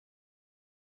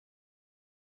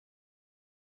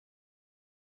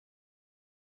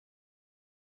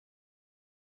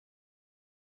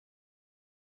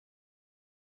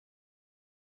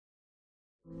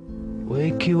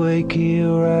Wakey, wakey,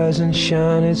 rise and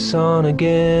shine. It's on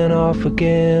again, off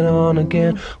again, on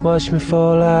again. Watch me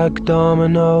fall like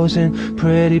dominoes in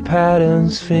pretty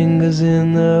patterns. Fingers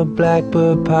in the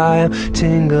blackbird pie. I'm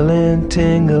tingling,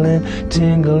 tingling,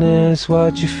 tingling. It's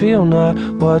what you feel, not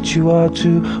what you ought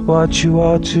to. What you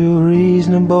ought to.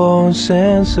 Reasonable and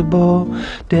sensible.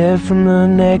 Dead from the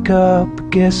neck up.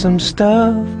 Guess I'm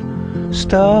stuffed,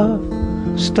 stuffed,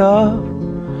 stuffed.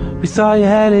 We thought you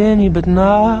had it in you, but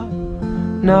not,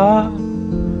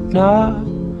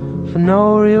 for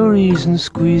no real reason.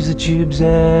 Squeeze the tubes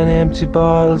and empty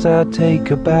bottles. I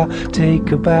take a bow,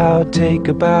 take a bow, take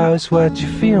a bow. It's what you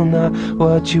feel, not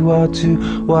what you ought to,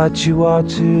 what you ought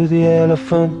to. The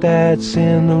elephant that's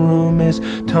in the room is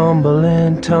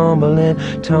tumbling, tumbling,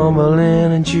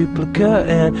 tumbling. And duplicate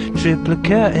and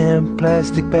triplicate and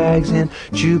plastic bags in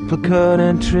duplicate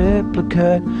and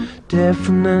triplicate. Dead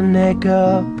from the neck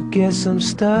up. I guess I'm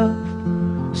stuffed,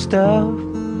 stuffed,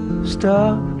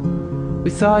 stuffed. We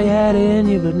thought you had it in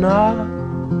you, but not.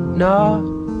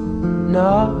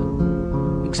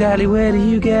 Exactly where do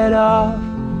you get off?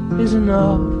 Is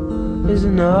enough, is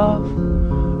enough.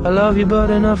 I love you, but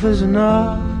enough is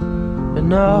enough.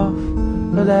 Enough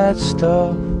of that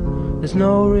stuff. There's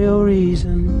no real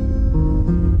reason.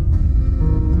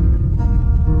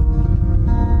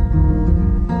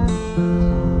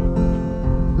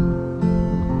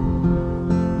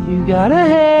 You got a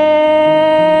head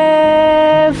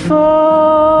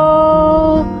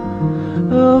full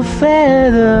of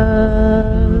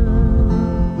feathers.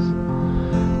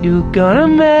 You're gonna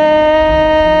melt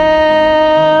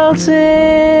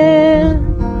into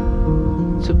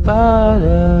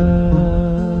butter.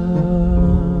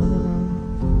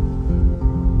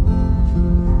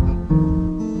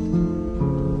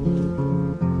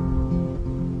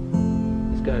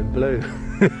 It's going blue.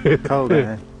 Cold,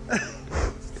 eh?